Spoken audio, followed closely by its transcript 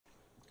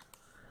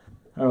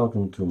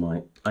Welcome to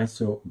my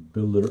ISO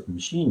builder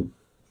machine.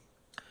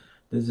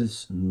 This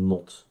is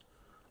not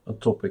a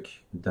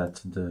topic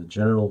that the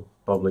general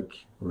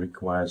public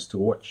requires to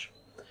watch.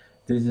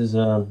 This is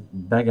a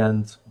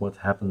backend what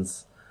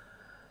happens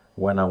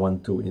when I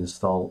want to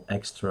install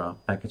extra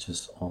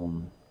packages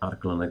on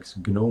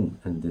ArcoLinux GNOME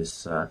in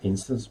this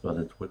instance, but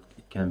it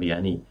can be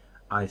any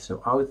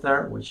ISO out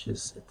there, which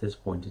is at this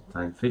point in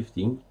time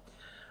 15,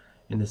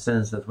 in the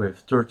sense that we have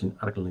 13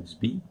 ArcoLinux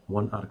B,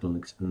 1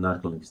 ArcoLinux and an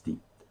ArcoLinux D.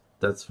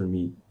 That's for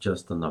me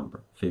just a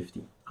number,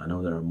 50. I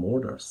know there are more,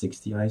 there are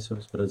 60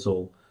 ISOs, but it's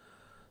all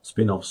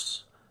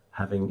spin-offs,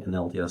 having an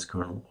LTS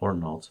kernel or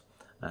not,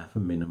 have a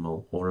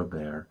minimal or a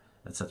bare,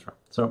 etc.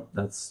 So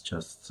that's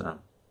just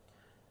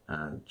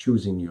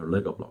choosing your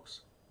Lego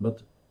blocks,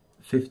 but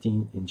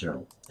 15 in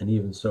general. And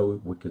even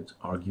so, we could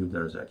argue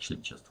there's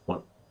actually just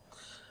one.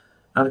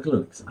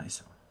 ArcoLinux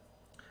ISO.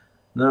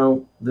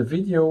 Now, the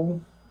video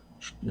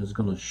is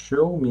going to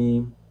show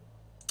me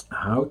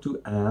how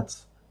to add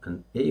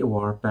an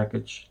AOR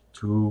package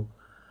to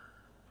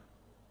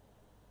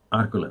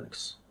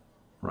ArcoLinux,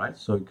 right?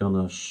 So it's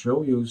gonna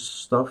show you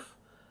stuff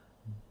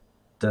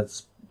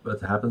that's what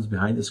happens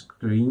behind the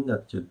screen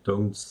that you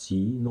don't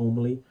see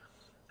normally,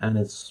 and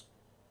it's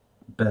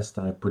best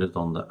I put it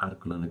on the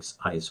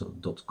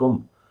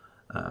ArcoLinuxISO.com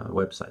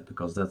website,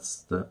 because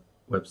that's the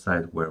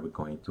website where we're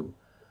going to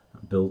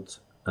build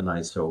an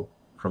ISO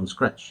from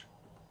scratch.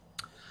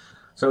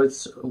 So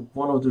it's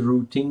one of the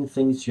routine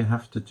things you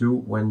have to do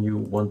when you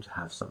want to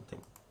have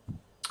something.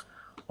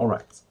 All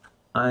right,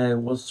 I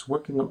was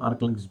working on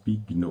ArcoLinux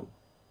B GNOME,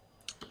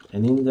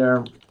 and in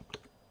there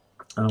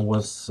I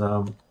always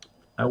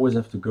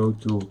have to go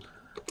to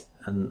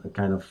a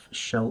kind of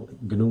shell,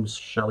 GNOME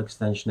shell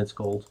extension it's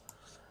called,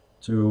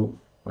 to,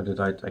 what did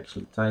I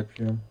actually type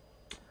here?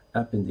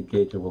 App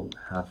indicator will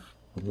have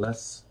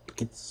less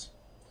hits,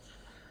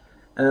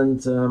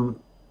 and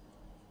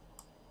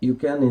you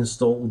can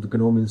install the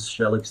GNOME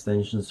shell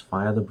extensions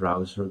via the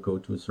browser, go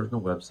to a certain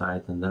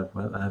website, and I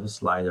have a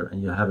slider,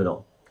 and you have it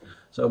all.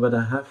 So, but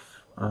I have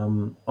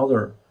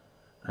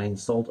I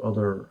installed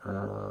other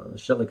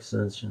shell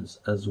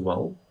extensions as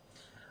well,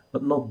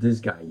 but not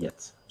this guy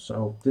yet.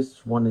 So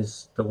this one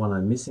is the one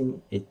I'm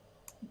missing. It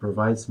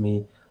provides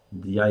me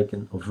the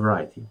icon of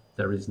variety.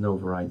 There is no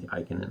variety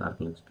icon in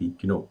ArcoLinux B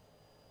GNOME.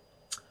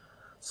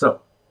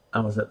 So I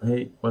was like,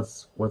 hey,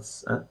 what's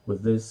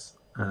with this?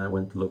 I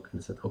went to look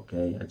and said,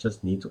 okay, I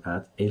just need to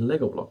add a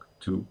Lego block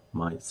to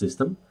my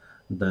system.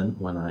 Then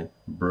when I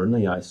burn the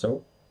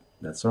ISO,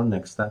 that's our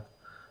next step,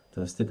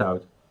 test it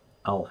out,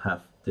 I'll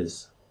have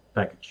this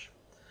package.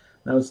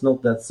 Now it's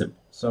not that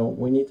simple. So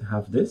we need to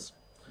have this.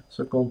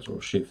 So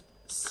Ctrl Shift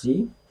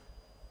C,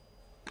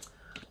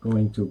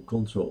 going to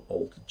Ctrl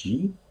Alt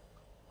G,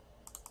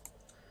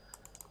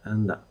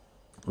 and then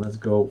let's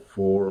go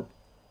for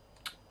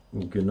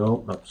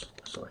GNOME,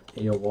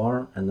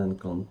 AOR, and then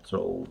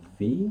Ctrl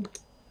V,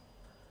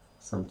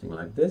 something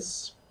like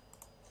this.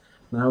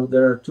 Now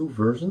there are two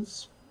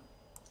versions.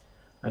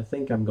 I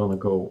think I'm gonna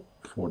go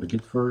for the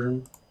Git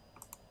version,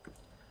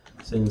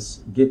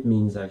 since Git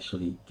means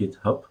actually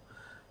GitHub.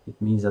 It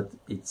means that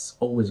it's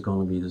always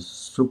gonna be the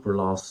super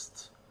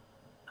last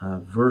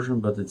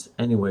version, but it's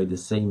anyway the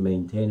same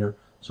maintainer,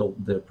 so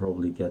they'll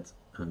probably get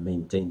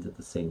maintained at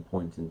the same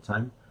point in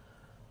time.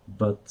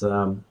 But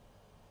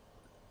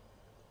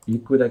you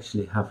could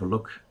actually have a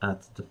look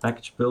at the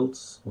package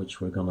builds,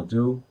 which we're gonna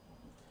do,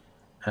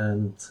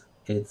 and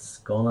it's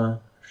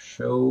gonna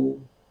show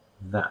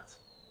that.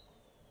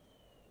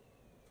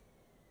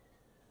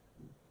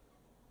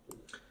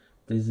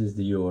 This is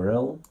the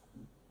URL,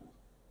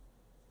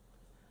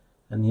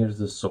 and here's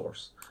the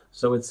source.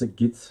 So it's a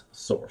Git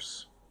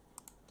source.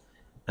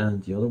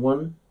 And the other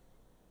one,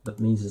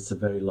 that means it's the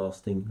very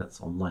last thing that's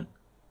online.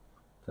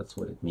 That's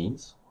what it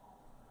means.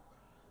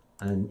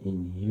 And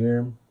in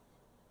here,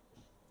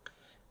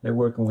 they're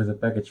working with a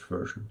package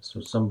version. So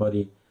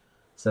somebody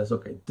says,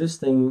 okay,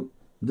 this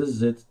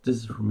is it, this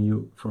is for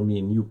me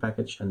a new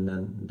package, and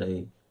then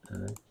they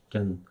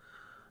can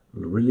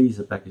release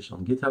a package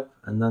on GitHub,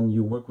 and then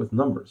you work with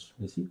numbers,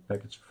 you see,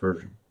 package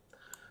version.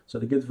 So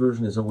the Git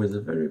version is always a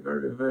very,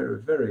 very, very,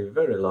 very,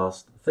 very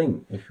last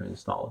thing if you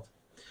install it.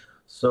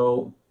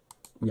 So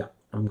yeah,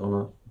 I'm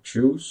gonna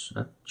choose,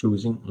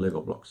 choosing Lego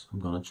blocks. I'm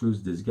gonna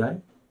choose this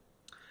guy,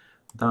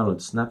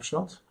 download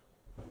snapshot.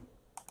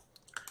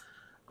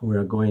 We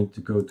are going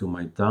to go to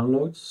my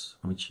downloads,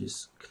 which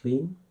is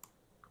clean,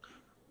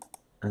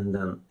 and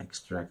then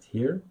extract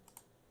here.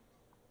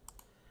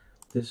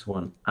 This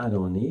one I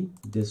don't need,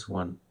 this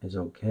one is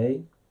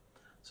okay.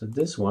 So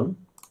this one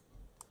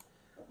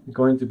is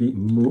going to be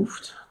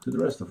moved to the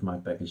rest of my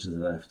packages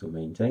that I have to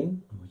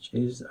maintain, which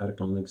is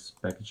ArcoLinux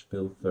package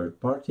build third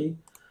party.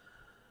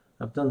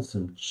 I've done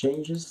some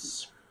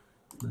changes.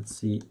 Let's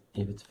see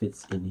if it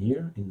fits in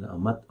here in the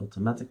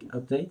automatic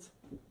update.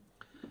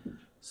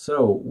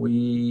 So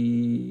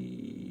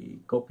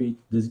we copied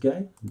this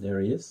guy,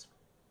 there he is.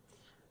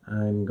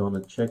 I'm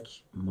gonna check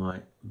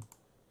my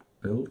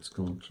builds,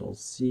 Ctrl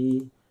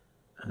C,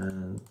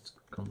 and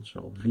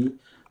Control V.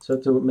 So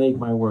to make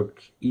my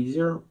work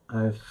easier,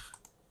 I've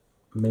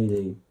made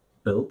a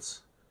build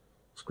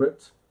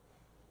script,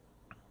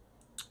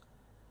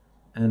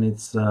 and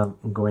it's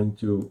going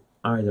to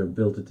either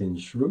build it in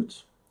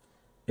Shroot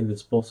if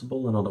it's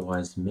possible, and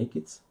otherwise make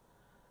it,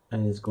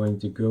 and it's going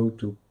to go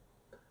to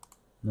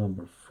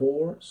number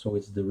 4, so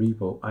it's the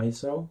repo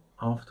ISO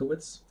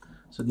afterwards.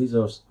 So these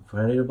are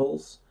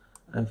variables.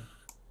 I've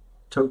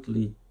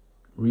totally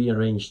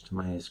rearranged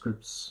my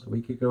scripts a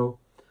week ago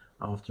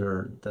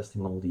after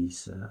testing all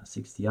these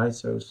 60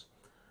 ISOs.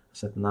 I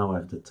said now I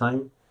have the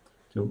time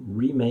to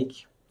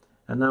remake,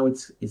 and now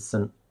it's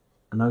an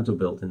auto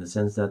build in the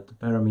sense that the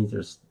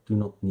parameters do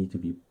not need to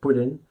be put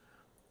in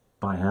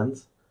by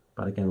hand,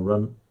 but I can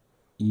run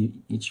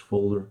each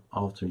folder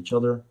after each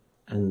other,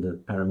 and the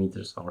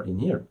parameters are in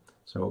here.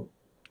 So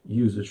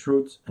use the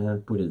Shroot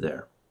and put it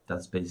there.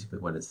 That's basically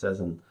what it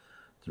says, and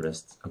the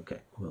rest,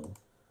 okay, we'll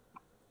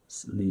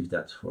leave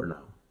that for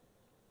now.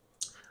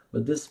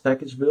 But this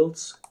package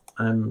builds,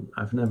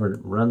 I've never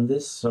run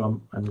this,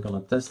 so I'm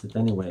gonna test it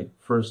anyway,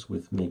 first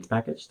with make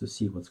package to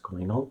see what's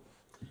going on,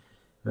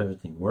 if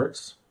everything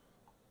works.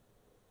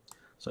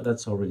 So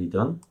that's already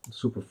done,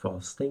 super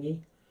fast thingy.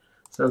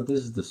 So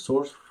this is the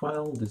source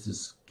file, this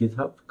is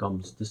GitHub,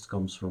 this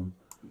comes from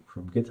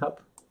GitHub.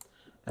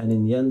 And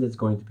in the end, it's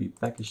going to be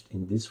packaged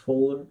in this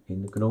folder,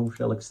 in the GNOME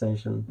Shell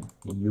extension,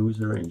 in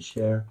user, in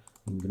share,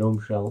 in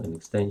GNOME Shell, in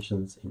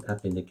extensions, in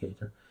app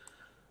indicator.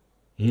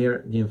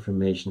 Here, the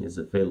information is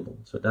available.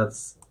 So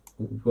that's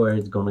where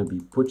it's going to be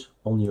put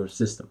on your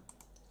system.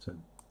 So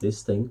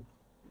this thing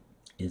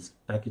is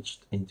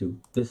packaged into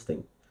this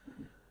thing.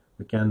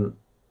 We can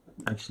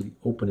actually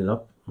open it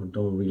up. I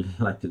don't really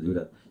like to do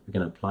that. You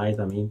can apply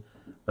it, I mean,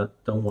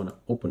 but don't want to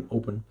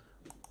open.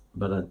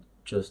 But I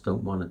just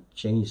don't want to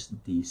change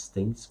these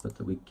things, but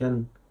we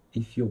can,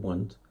 if you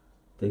want,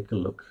 take a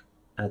look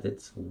at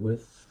it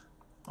with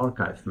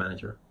Archive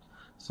Manager.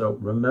 So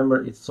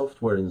remember, it's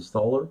software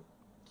installer,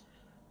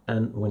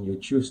 and when you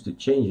choose to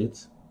change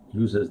it,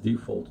 use as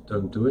default,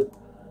 don't do it,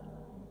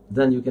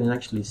 then you can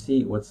actually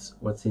see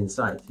what's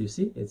inside. You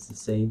see, it's the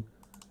same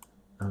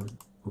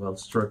well,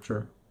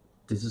 structure.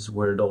 This is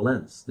where it all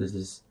ends. This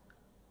is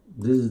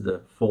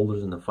the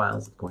folders and the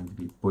files that are going to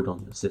be put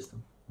on your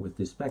system with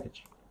this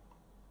package.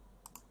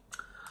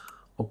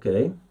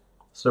 Okay,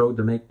 so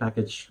the make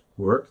package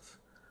worked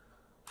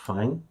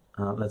fine.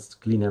 Let's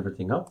clean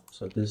everything up.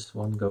 So this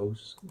one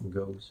goes.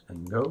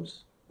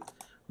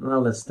 Now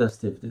let's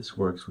test if this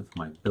works with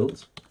my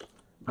build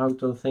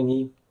auto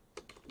thingy.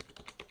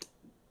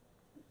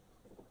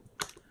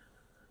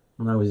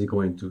 Now is it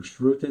going to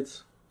Shroot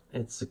it?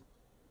 It's a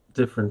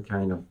different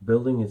kind of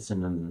building. It's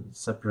in a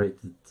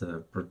separated,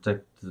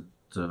 protected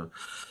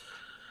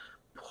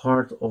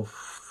part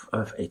of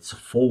it's a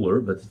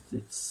folder, but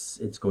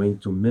it's going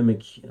to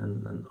mimic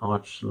an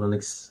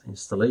ArcoLinux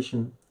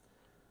installation,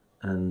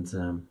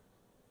 and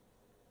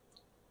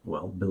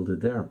well, build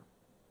it there.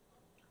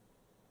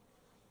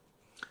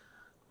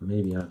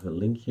 Maybe I have a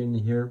link in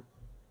here.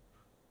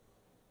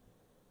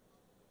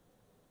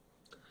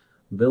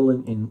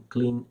 Building in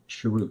clean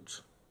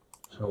Shroot.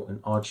 So in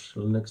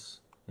ArcoLinux,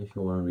 if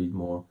you want to read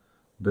more,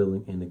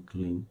 building in a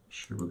clean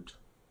Shroot.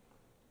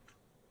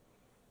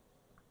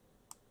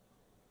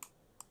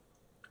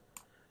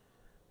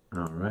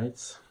 All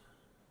right,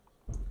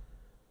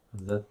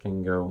 that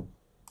can go.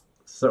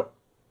 So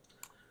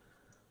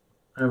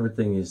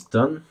everything is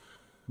done.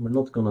 We're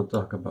not going to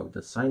talk about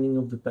the signing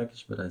of the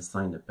package, but I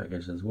signed the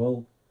package as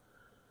well.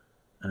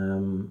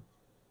 And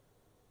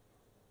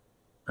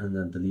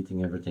then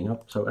deleting everything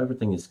up. So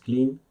everything is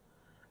clean.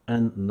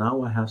 And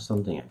now I have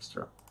something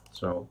extra.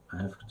 So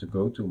I have to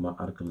go to my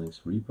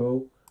ArcoLinux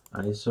repo,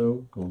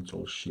 ISO,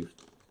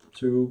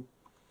 Ctrl+Shift+2,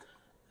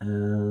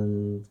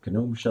 and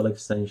GNOME Shell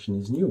extension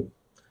is new.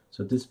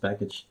 So this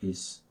package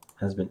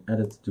has been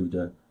added to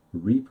the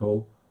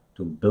repo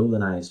to build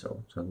an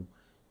ISO. So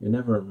you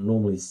never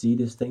normally see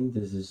this thing.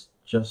 This is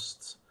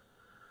just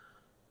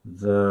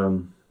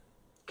the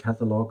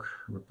catalog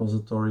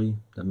repository,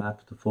 the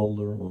map, the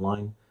folder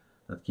online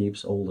that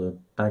keeps all the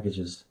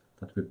packages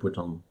that we put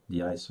on the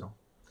ISO.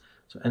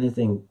 So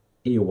anything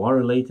AOR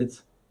related,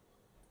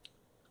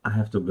 I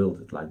have to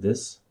build it like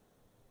this,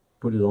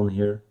 put it on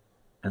here,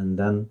 and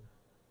then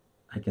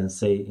I can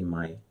say in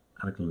my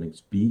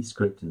ArcoLinux B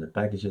script in the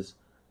packages,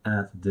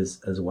 add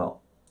this as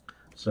well.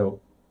 So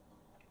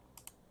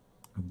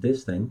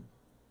this thing,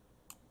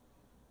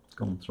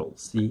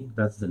 Ctrl+C,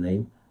 that's the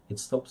name. It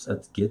stops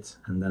at Git,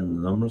 and then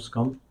the numbers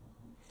come.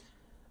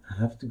 I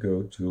have to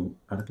go to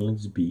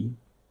ArcoLinux B,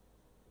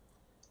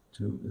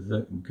 to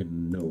the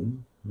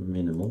GNOME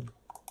minimal.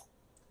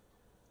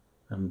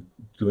 I'm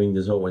doing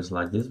this always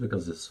like this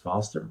because it's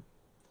faster.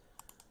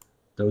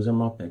 Those are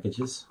my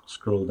packages.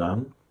 Scroll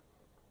down,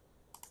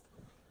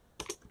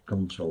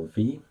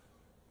 Ctrl+V,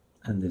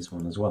 and this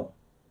one as well.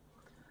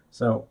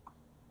 So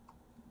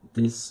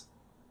this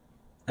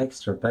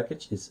extra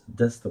package is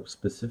desktop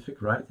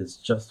specific, right? It's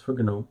just for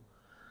GNOME.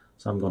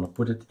 So I'm going to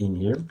put it in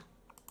here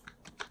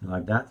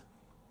like that,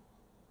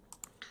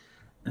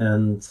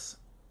 and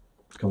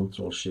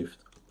Ctrl+Shift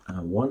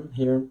one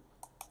here.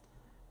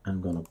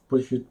 I'm gonna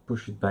push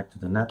it back to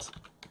the net.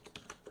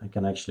 I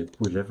can actually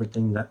push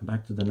everything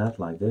back to the net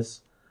like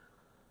this,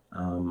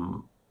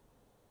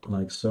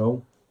 like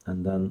so,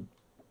 and then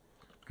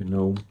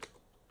GNOME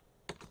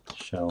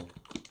shell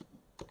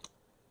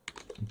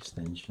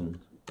extension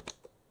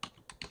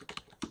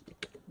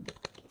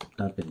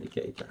app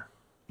indicator.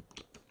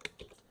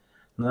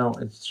 Now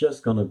it's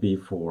just gonna be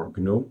for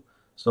GNOME,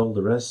 so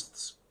the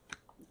rest,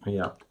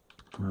 yeah,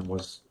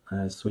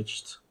 I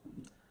switched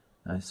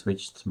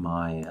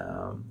my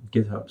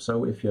GitHub.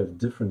 So if you have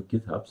different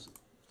GitHubs,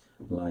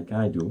 like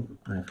I do,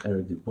 I have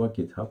Eric Dubois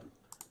GitHub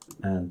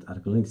and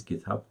ArcoLinux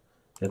GitHub,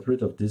 get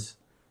rid of this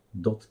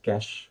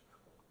 .cache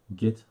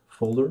git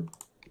folder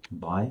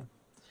by,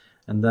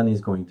 and then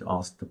he's going to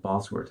ask the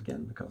password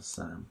again, because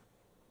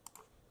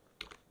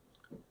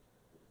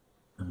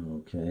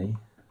okay,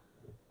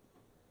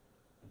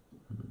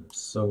 I'm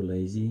so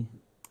lazy.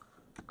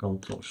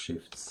 Control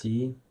Shift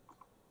C,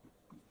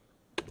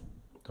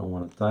 don't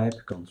want to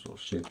type, Control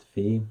Shift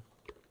V,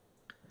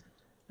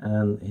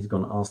 and he's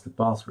going to ask the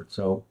password.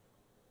 So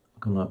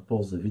I'm going to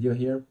pause the video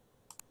here,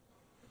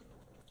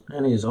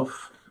 and he's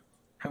off.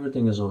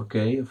 Everything is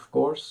okay, of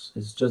course.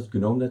 It's just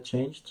GNOME that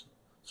changed.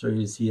 So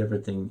you see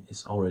everything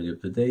is already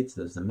up to date.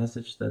 There's the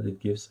message that it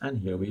gives, and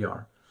here we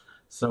are.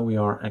 So we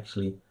are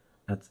actually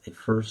at a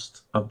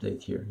first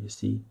update here. You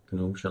see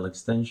GNOME shell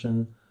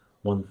extension,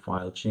 one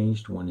file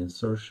changed, one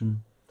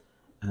insertion,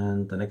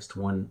 and the next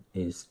one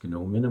is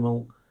GNOME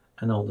minimal,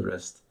 and all the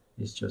rest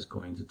is just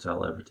going to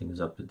tell everything is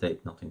up to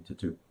date, nothing to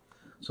do.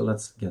 So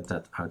let's get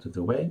that out of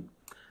the way.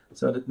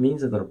 So that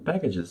means that our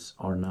packages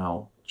are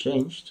now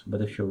changed,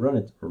 but if you run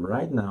it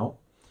right now,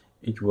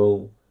 it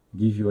will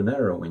give you an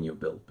error when you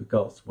build,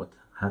 because what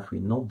have we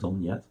not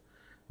done yet?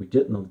 We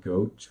did not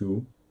go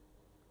to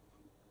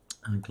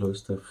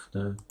close the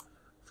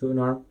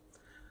Thunar,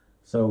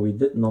 so we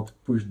did not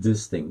push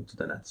this thing to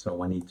the net.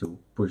 So I need to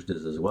push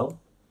this as well,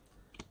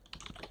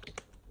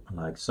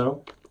 like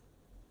so.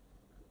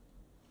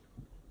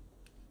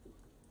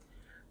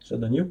 So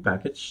the new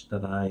package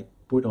that I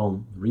put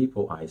on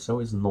repo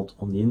ISO is not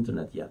on the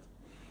internet yet.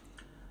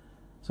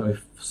 So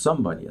if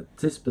somebody at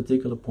this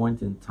particular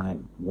point in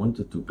time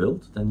wanted to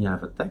build, then you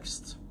have a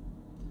text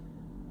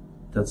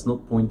that's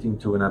not pointing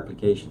to an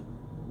application,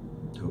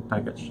 to a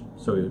package.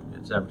 So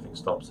everything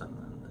stops and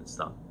it's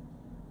done.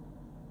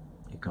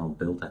 You can't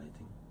build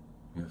anything.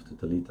 You have to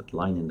delete that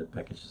line in the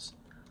packages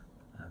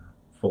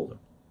folder.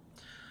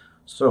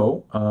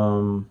 So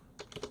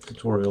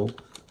tutorial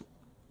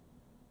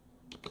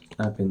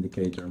app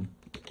indicator,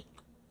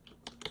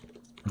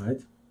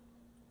 right?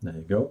 There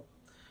you go.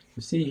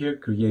 You see here,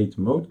 create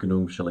mode,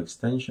 GNOME shell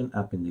extension,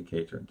 app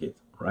indicator, git,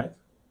 right?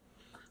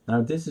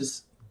 Now this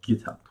is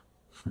GitHub.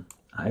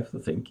 I have to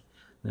think.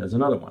 There's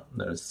another one,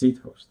 there's seed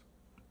host.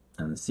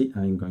 And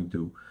I'm going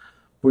to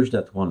push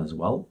that one as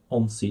well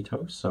on seed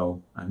host.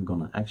 So I'm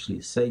gonna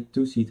actually say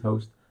to seed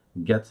host,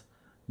 get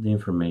the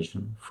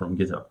information from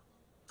GitHub.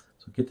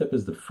 So GitHub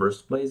is the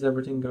first place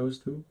everything goes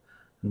to,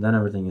 and then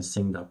everything is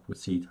synced up with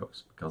seed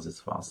host because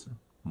it's faster,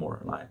 more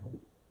reliable,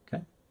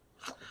 okay?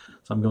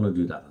 So I'm gonna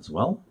do that as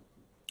well.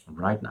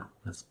 Right now,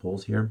 let's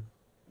pause here.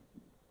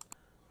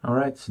 All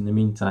right, in the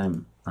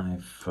meantime,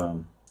 I've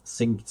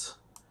synced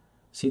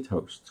seed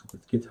host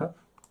with GitHub,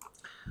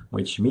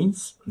 which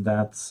means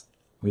that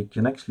we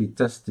can actually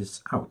test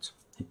this out.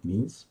 It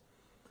means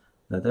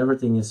that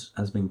everything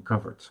has been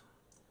covered.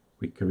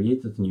 We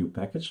created a new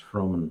package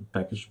from a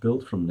package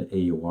build from the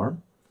AUR.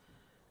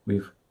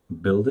 We've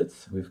built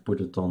it, we've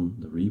put it on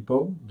the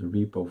repo. The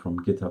repo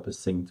from GitHub is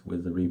synced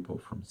with the repo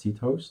from seed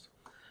host.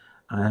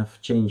 I have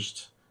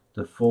changed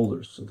the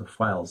folders, so the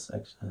files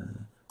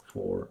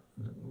for,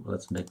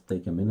 let's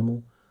take a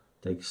minimal,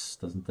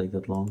 doesn't take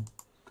that long,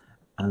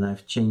 and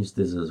I've changed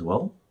this as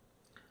well,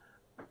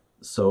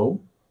 so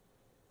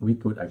we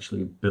could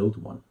actually build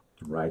one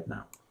right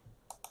now.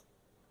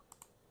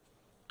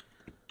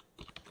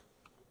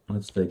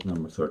 Let's take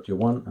number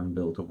 31 and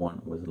build a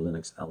one with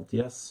Linux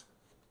LTS,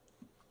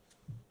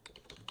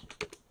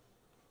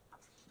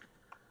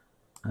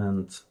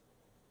 and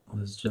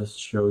let's just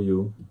show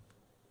you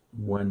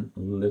when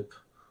lib,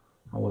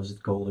 how was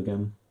it called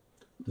again?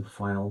 The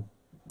file.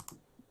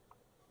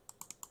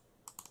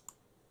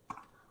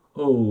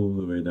 All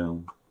the way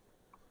down.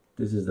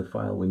 This is the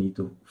file we need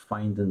to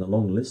find in the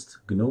long list,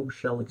 GNOME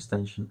shell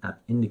extension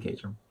app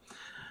indicator.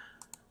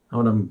 Now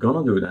what I'm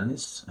gonna do then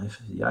is, if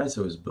the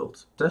ISO is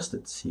built, test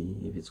it, see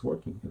if it's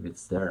working, if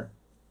it's there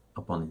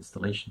upon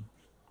installation.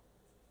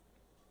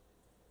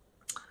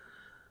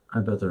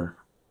 I better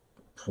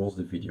pause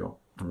the video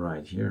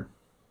right here.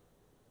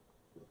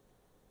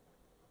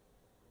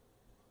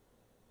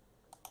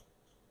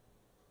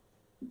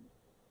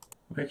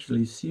 We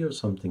actually see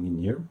something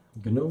in here,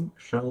 GNOME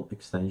shell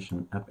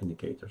extension app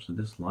indicator. So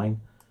this line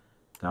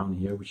down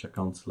here, which I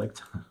can't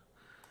select,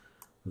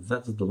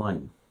 that's the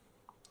line,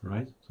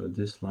 right? So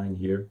this line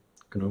here,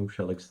 GNOME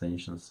shell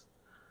extensions,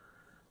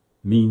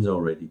 means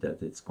already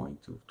that it's going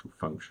to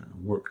function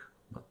and work.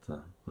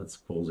 But let's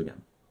pause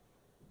again.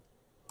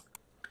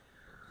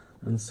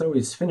 And so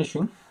it's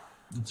finishing.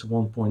 It's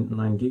 1.9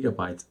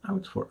 gigabytes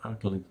out for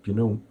ArcoLinux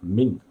GNOME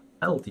Min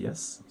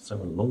LTS, so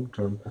a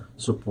long-term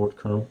support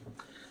kernel.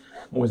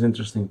 Always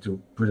interesting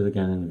to put it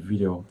again in a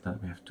video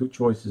that we have two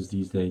choices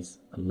these days,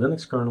 a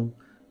Linux kernel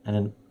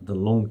and the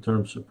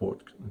long-term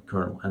support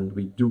kernel. And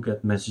we do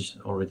get messages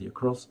already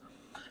across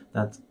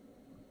that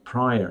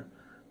prior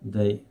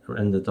they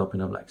ended up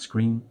in a black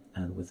screen,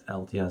 and with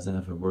LTS they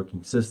have a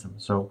working system.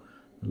 So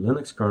the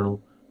Linux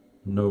kernel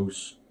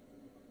knows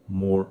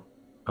more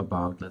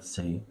about, let's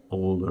say,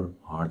 older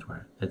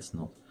hardware. It's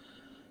not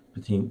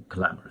between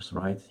glamorous,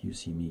 right? You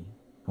see me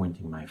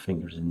pointing my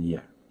fingers in the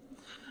air.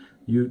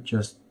 You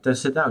just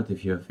test it out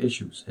if you have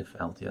issues, if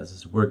LTS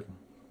is working.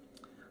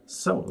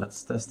 So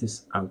let's test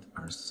this out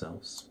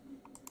ourselves.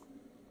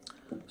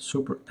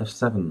 Super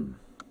F7.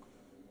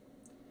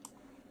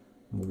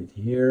 Move it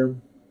here.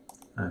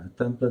 I have a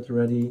template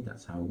ready.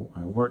 That's how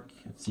I work.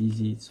 It's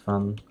easy, it's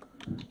fun.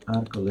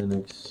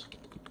 ArcoLinux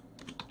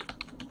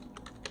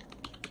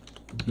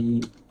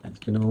B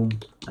at GNOME,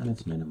 and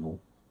it's minimal.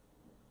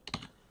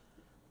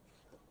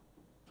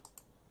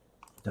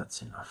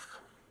 That's enough.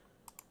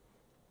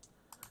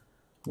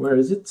 Where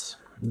is it?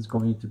 It's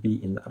going to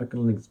be in the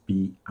ArcoLinux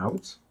B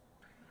out,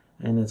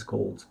 and it's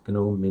called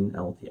GNOME Min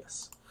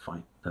LTS.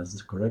 Fine, that's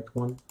the correct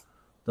one.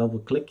 Double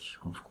click,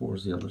 of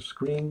course, the other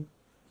screen.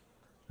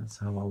 That's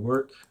how I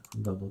work.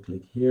 Double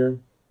click here,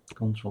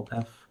 Control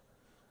F,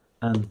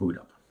 and boot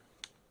up.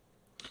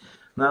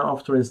 Now,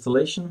 after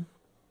installation,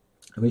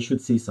 we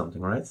should see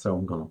something, right? So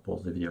I'm gonna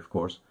pause the video, of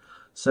course,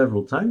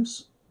 several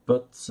times,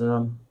 but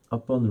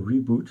upon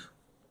reboot,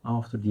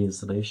 after the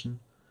installation,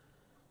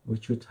 we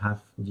should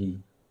have the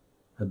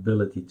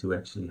ability to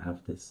actually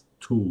have this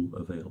tool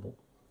available.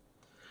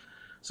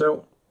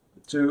 So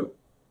to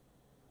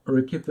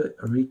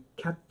recapitulate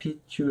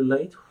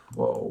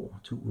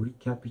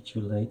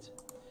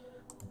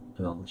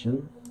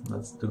Belgian,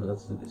 let's do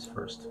this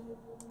first.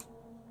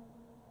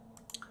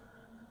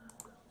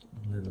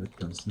 A little bit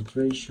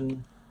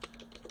concentration.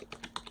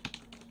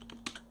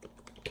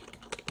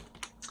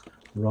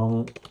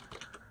 Wrong.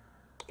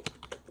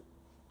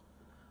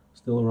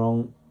 Still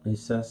wrong. It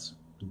says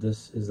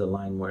this is the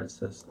line where it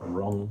says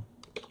wrong.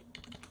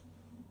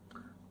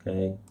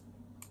 Okay,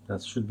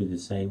 that should be the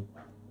same.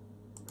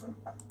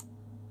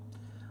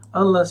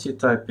 Unless you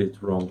type it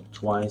wrong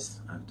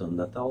twice. I've done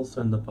that also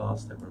in the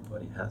past,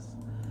 everybody has.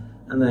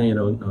 And then you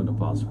don't know the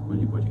password when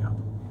you're booting up.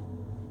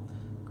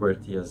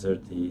 QWERTY,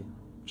 AZERTY,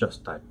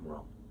 just type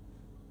wrong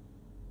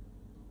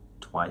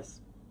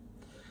twice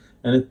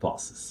and it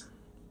passes.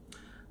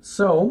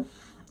 So,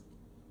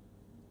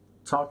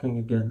 talking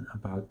again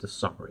about the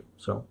summary.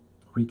 So,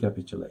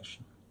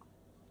 recapitulation.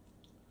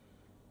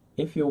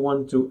 If you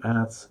want to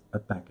add a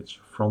package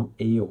from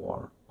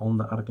AOR on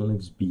the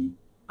ArcoLinux B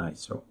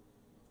ISO,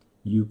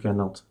 you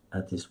cannot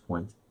at this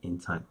point in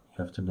time.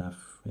 You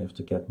have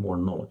to get more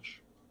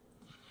knowledge.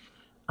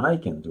 I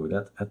can do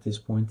that at this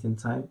point in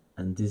time,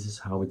 and this is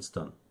how it's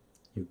done.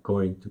 You're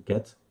going to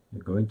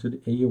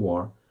the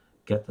AOR,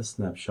 get a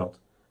snapshot,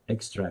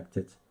 extract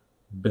it,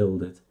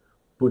 build it,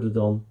 put it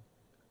on,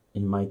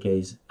 in my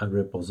case, a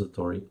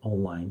repository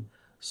online,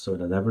 so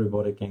that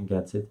everybody can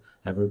get it,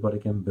 everybody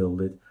can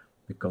build it,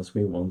 because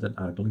we want an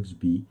ArcoLinux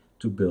B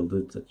to build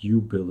it, that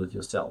you build it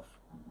yourself.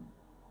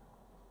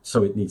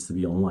 So it needs to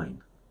be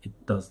online. It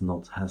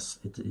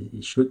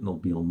should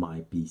not be on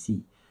my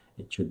PC.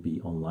 It should be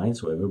online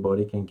so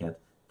everybody can get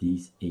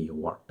these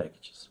AOR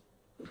packages.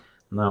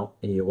 Now,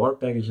 AOR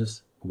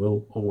packages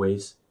will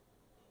always,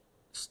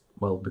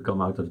 well,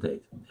 become out of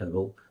date. They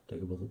will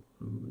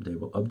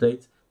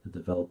update. The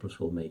developers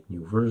will make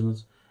new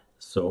versions.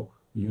 So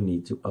you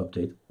need to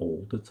update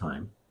all the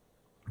time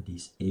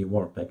these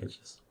AOR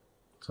packages.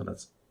 So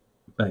that's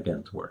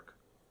back-end work.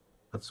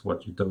 That's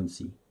what you don't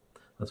see.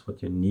 That's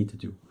what you need to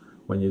do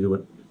when you do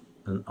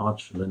an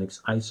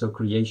ArcoLinux ISO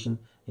creation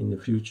in the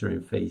future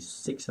in phase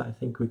 6, I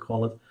think we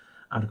call it,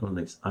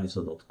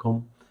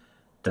 ArcoLinuxISO.com.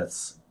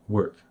 That's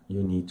work.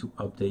 You need to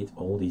update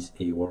all these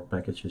AOR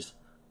packages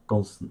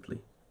constantly.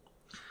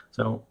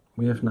 So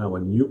we have now a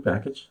new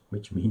package,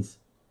 which means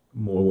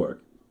more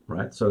work,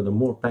 right? So the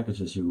more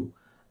packages you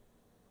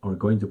are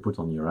going to put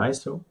on your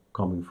ISO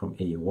coming from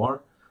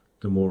AOR,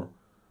 the more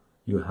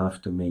you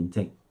have to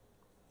maintain.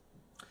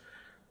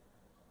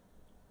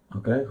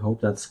 Okay,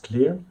 hope that's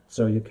clear.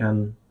 So you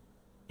can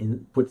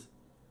put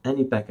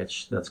any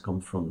package that's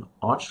come from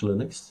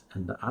ArcoLinux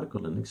and the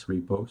ArcoLinux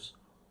repos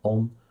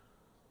on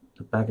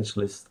the package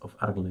list of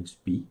ArcoLinux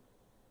B.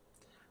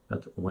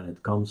 But when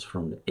it comes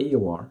from the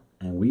AOR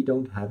and we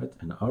don't have it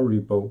in our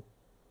repo,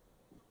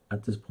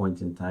 at this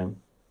point in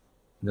time,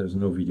 there's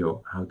no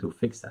video how to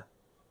fix that,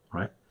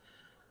 right?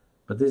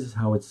 But this is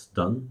how it's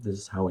done. This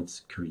is how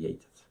it's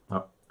created.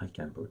 Oh, I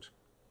can boot.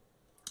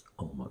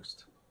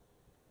 Almost.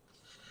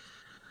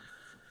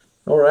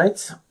 All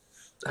right.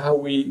 How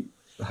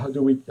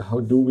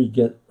do we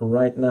get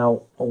right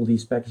now all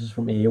these packages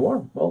from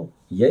AOR? Well,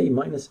 yay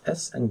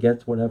 -s and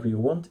get whatever you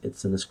want.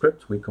 It's in a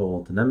script. We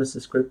call it the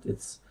Nemesis script.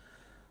 It's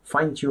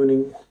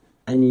fine-tuning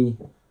any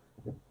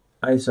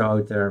ISO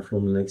out there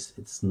from Linux,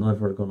 it's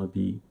never gonna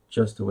be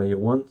just the way you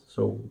want.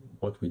 So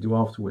what we do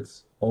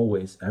afterwards,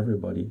 always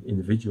everybody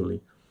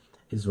individually,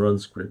 is run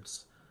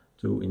scripts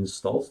to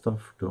install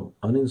stuff, to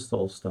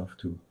uninstall stuff,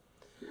 to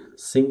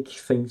sync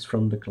things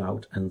from the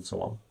cloud, and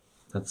so on.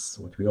 That's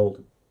what we all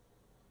do.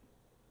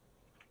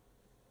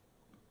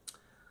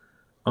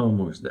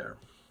 Almost there.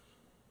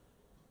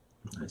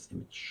 Nice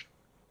image.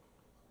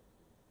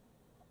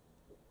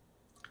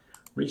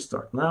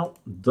 Restart now.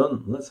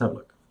 Done. Let's have a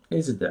look.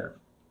 Is it there?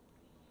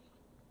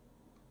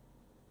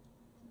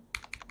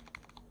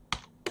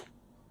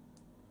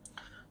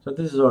 So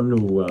this is our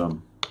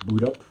new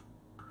boot up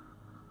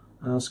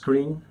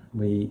screen.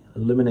 We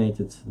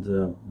eliminated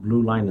the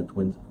blue line that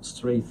went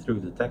straight through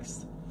the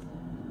text.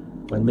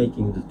 When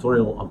making a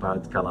tutorial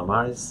about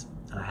calamares,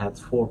 I had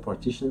 4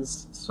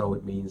 partitions, so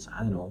it means,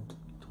 I don't know,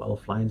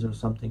 12 lines or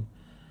something,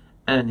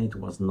 and it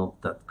was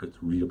not that good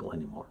readable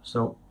anymore.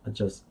 So I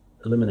just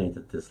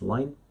eliminated this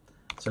line,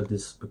 so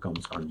this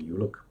becomes our new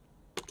look.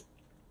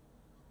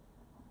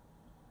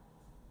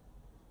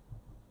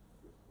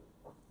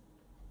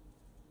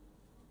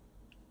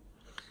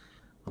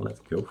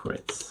 Let's go for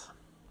it.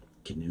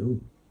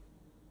 GNOME.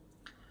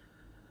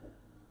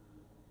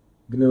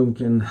 GNOME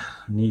can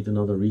need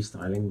another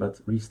restyling,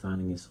 but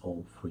restyling is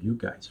all for you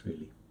guys,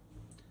 really.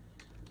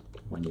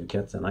 When you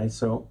get an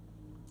ISO,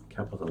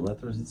 capital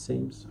letters it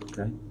seems,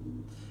 okay,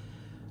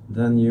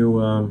 then you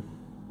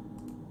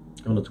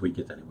gonna tweak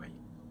it anyway.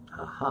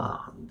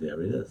 Aha,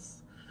 there it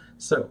is.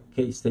 So,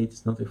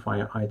 K-status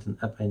notifier item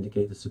app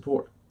indicator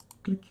support.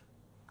 Click.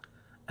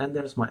 And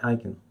there's my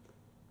icon.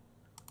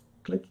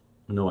 Click.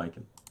 No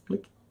icon.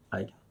 Click.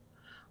 Icon.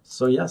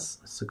 So yes,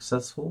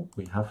 successful.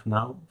 We have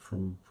now,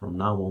 from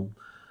now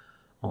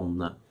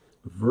on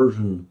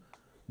version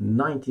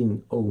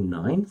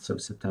 1909, so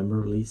September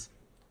release,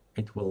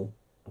 it will,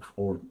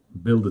 or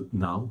build it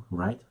now,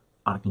 right?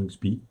 ArcoLinux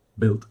B,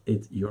 build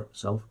it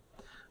yourself,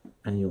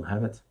 and you'll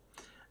have it.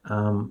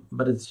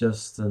 But it's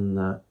just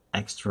an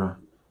extra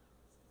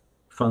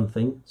fun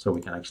thing, so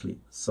we can actually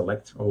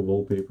select our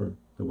wallpaper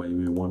the way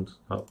we want.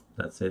 Oh,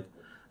 that's it,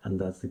 and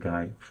that's the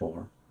guy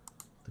for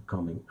the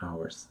coming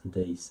hours,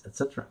 days,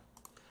 etc.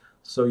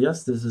 So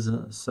yes, this is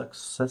a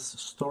success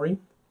story.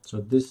 So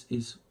this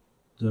is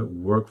the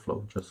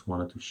workflow. Just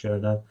wanted to share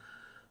that.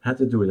 Had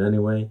to do it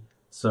anyway.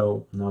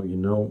 So now you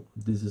know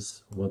this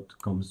is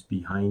what comes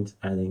behind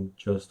adding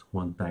just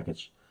one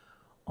package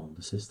on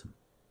the system.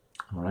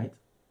 All right.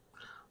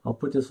 I'll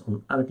put this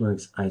on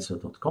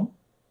ArcoLinuxISO.com,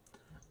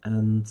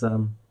 and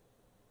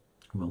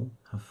well,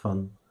 have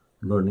fun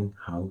learning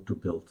how to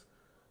build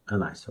an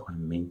ISO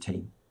and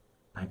maintain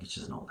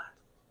packages and all that.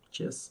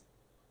 Cheers.